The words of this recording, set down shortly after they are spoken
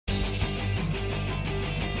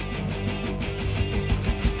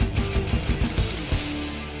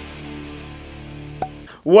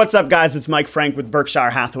What's up, guys? It's Mike Frank with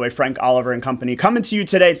Berkshire Hathaway, Frank Oliver and Company, coming to you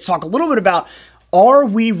today to talk a little bit about, are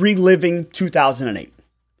we reliving 2008?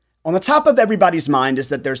 On the top of everybody's mind is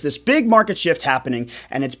that there's this big market shift happening,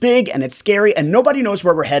 and it's big and it's scary and nobody knows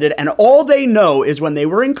where we're headed. And all they know is when they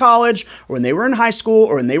were in college or when they were in high school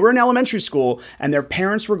or when they were in elementary school and their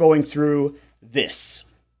parents were going through this,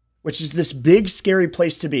 which is this big, scary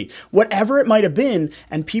place to be. Whatever it might have been,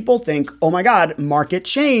 and people think, oh my God, market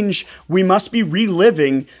change, we must be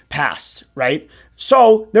reliving past, right?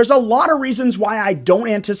 So there's a lot of reasons why I don't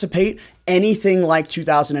anticipate anything like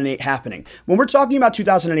 2008 happening. When we're talking about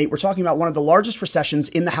 2008, we're talking about one of the largest recessions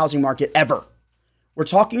in the housing market ever. We're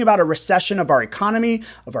talking about a recession of our economy,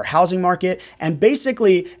 of our housing market, and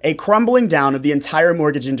basically a crumbling down of the entire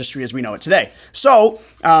mortgage industry as we know it today. So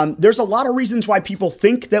there's a lot of reasons why people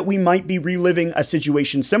think that we might be reliving a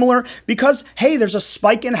situation similar because, hey, there's a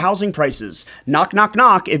spike in housing prices. Knock, knock,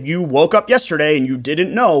 knock. If you woke up yesterday and you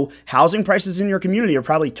didn't know, housing prices in your community are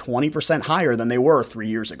probably 20% higher than they were 3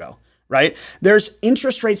 years ago, right? There's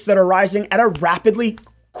interest rates that are rising at a rapidly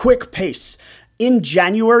quick pace. In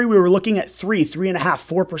January, we were looking at 3.5%,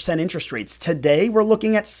 4% interest rates. Today, we're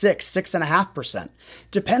looking at 6.5%.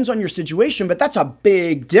 Depends on your situation, but that's a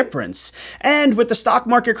big difference. And with the stock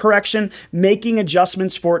market correction, making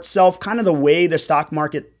adjustments for itself, kind of the way the stock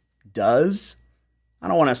market does. I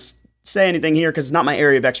don't want to say anything here because it's not my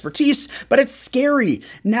area of expertise, but it's scary.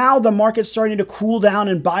 Now the market's starting to cool down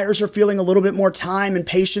and buyers are feeling a little bit more time and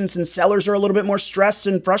patience and sellers are a little bit more stressed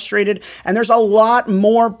and frustrated. And there's a lot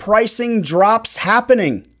more pricing drops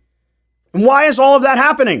happening. And why is all of that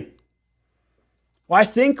happening? Well, I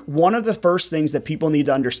think one of the first things that people need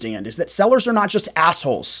to understand is that sellers are not just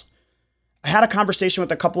assholes. I had a conversation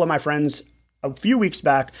with a couple of my friends a few weeks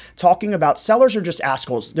back talking about sellers are just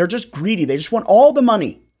assholes. They're just greedy. They just want all the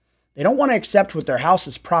money. They don't want to accept what their house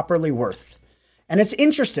is properly worth. And it's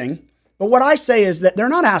interesting, but what I say is that they're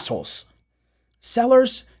not assholes.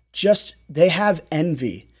 Sellers they have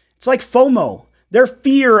envy. It's like FOMO, their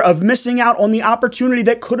fear of missing out on the opportunity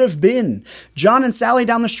that could have been. John and Sally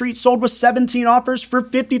down the street sold with 17 offers for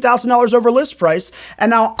 $50,000 over list price, and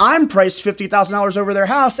now I'm priced $50,000 over their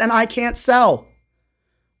house and I can't sell.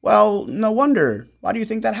 Well, no wonder. Why do you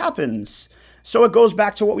think that happens? So it goes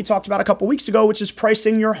back to what we talked about a couple weeks ago, which is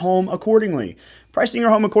pricing your home accordingly. Pricing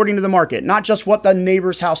your home according to the market, not just what the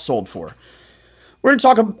neighbor's house sold for. We're going to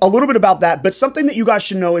talk a little bit about that, but something that you guys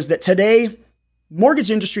should know is that today,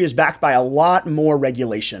 mortgage industry is backed by a lot more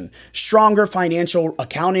regulation, stronger financial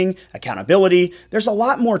accounting, accountability. There's a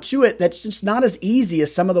lot more to it that's just not as easy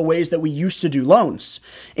as some of the ways that we used to do loans.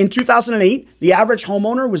 In 2008, the average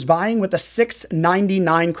homeowner was buying with a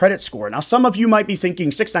 699 credit score. Now, some of you might be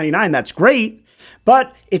thinking 699, that's great,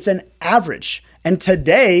 but it's an average. And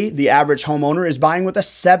today, the average homeowner is buying with a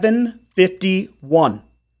 751.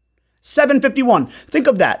 751. Think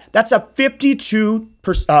of that. That's a 52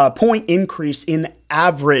 point increase in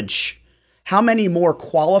average. How many more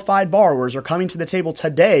qualified borrowers are coming to the table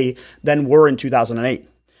today than were in 2008?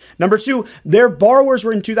 Number two, their borrowers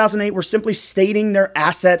were in 2008 were simply stating their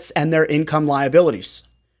assets and their income liabilities,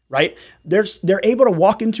 right? They're able to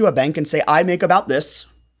walk into a bank and say, I make about this.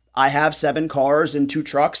 I have 7 cars and 2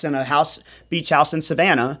 trucks and a beach house in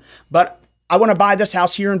Savannah, but I want to buy this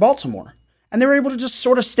house here in Baltimore. And they were able to just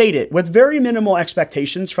sort of state it with very minimal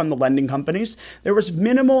expectations from the lending companies. There was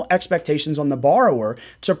minimal expectations on the borrower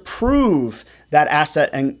to prove that asset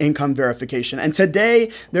and income verification. And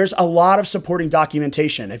today, there's a lot of supporting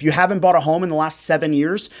documentation. If you haven't bought a home in the last 7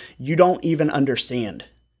 years, you don't even understand.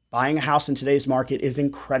 Buying a house in today's market is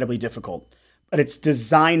incredibly difficult, but it's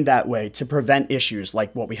designed that way to prevent issues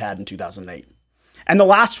like what we had in 2008. And the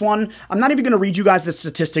last one, I'm not even going to read you guys the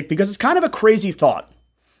statistic because it's kind of a crazy thought.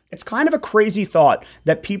 It's kind of a crazy thought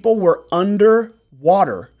that people were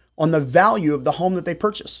underwater on the value of the home that they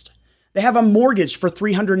purchased. They have a mortgage for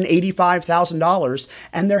 $385,000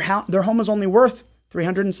 and their home is only worth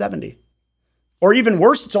 $370,000. Or even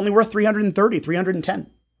worse, it's only worth $330,000, $310,000.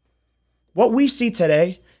 What we see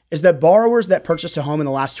today is that borrowers that purchased a home in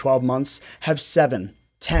the last 12 months have 7,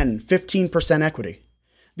 10, 15% equity.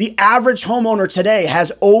 The average homeowner today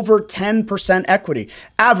has over 10% equity.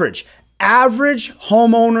 Average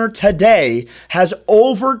homeowner today has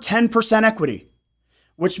over 10% equity,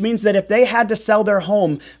 which means that if they had to sell their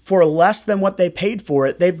home for less than what they paid for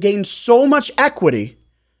it, they've gained so much equity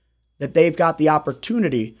that they've got the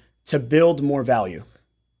opportunity to build more value.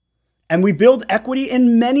 And we build equity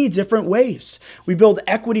in many different ways. We build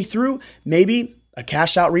equity through maybe A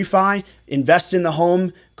cash out refi, invest in the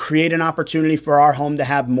home, create an opportunity for our home to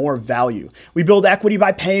have more value. We build equity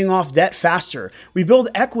by paying off debt faster. We build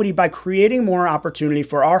equity by creating more opportunity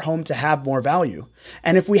for our home to have more value.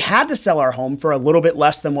 And if we had to sell our home for a little bit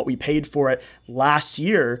less than what we paid for it last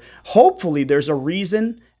year, hopefully there's a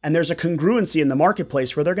reason and there's a congruency in the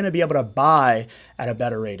marketplace where they're going to be able to buy at a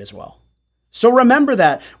better rate as well. So remember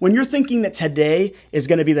that when you're thinking that today is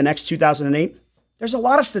going to be the next 2008, there's a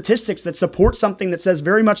lot of statistics that support something that says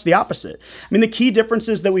very much the opposite. I mean, the key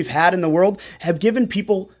differences that we've had in the world have given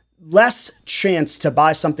people less chance to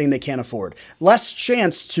buy something they can't afford, less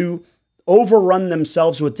chance to overrun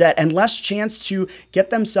themselves with debt, and less chance to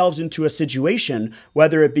get themselves into a situation,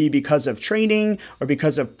 whether it be because of training or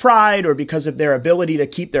because of pride or because of their ability to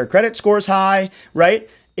keep their credit scores high, right?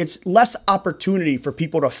 It's less opportunity for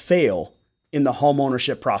people to fail in the home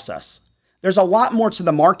ownership process. There's a lot more to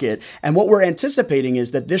the market, and what we're anticipating is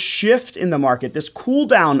that this shift in the market, this cool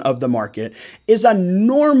down of the market, is a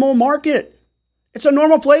normal market. It's a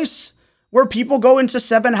normal place where people go into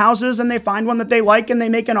 7 houses and they find one that they like and they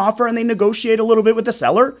make an offer and they negotiate a little bit with the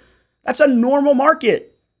seller. That's a normal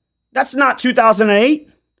market. That's not 2008.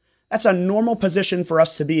 That's a normal position for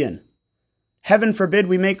us to be in. Heaven forbid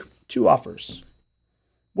we make 2 offers.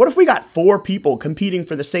 What if we got 4 people competing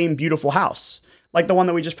for the same beautiful house? Like the one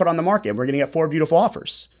that we just put on the market. We're going to get 4 beautiful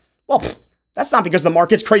offers. Well, that's not because the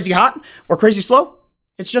market's crazy hot or crazy slow.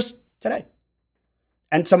 It's just today.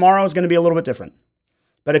 And tomorrow is going to be a little bit different.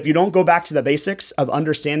 But if you don't go back to the basics of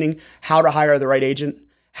understanding how to hire the right agent,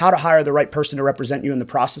 how to hire the right person to represent you in the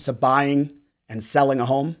process of buying and selling a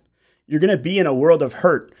home, you're going to be in a world of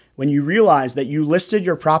hurt when you realize that you listed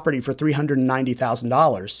your property for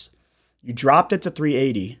 $390,000. You dropped it to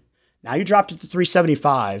 $380,000. Now you dropped it to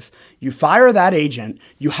 $375,000. You fire that agent.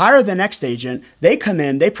 You hire the next agent. They come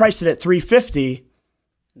in. They price it at $350,000,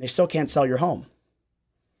 and they still can't sell your home.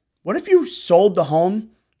 What if you sold the home,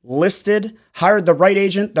 listed, hired the right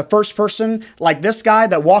agent, the first person like this guy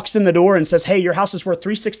that walks in the door and says, "Hey, your house is worth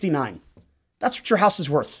 $369,000. That's what your house is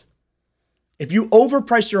worth. If you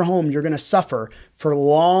overprice your home, you're going to suffer for a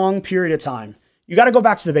long period of time. You got to go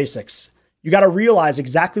back to the basics. You got to realize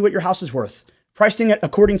exactly what your house is worth. Pricing it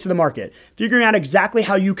according to the market, figuring out exactly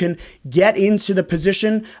how you can get into the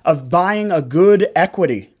position of buying a good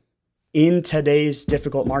equity in today's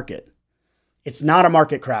difficult market. It's not a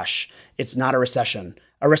market crash. It's not a recession.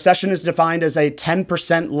 A recession is defined as a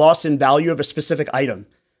 10% loss in value of a specific item.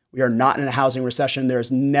 We are not in a housing recession. There has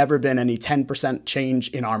never been any 10% change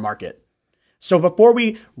in our market. So before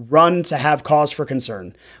we run to have cause for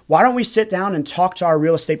concern, why don't we sit down and talk to our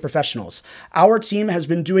real estate professionals? Our team has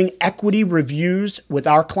been doing equity reviews with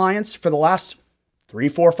our clients for the last 3,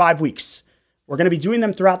 4, 5 weeks. We're going to be doing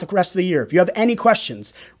them throughout the rest of the year. If you have any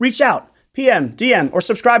questions, reach out, PM, DM, or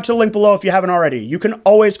subscribe to the link below if you haven't already. You can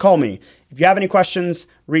always call me. If you have any questions,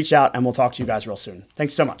 reach out and we'll talk to you guys real soon.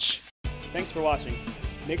 Thanks so much. Thanks for watching.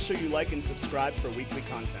 Make sure you like and subscribe for weekly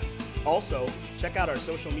content. Also, check out our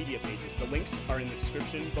social media pages. The links are in the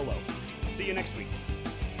description below. See you next week.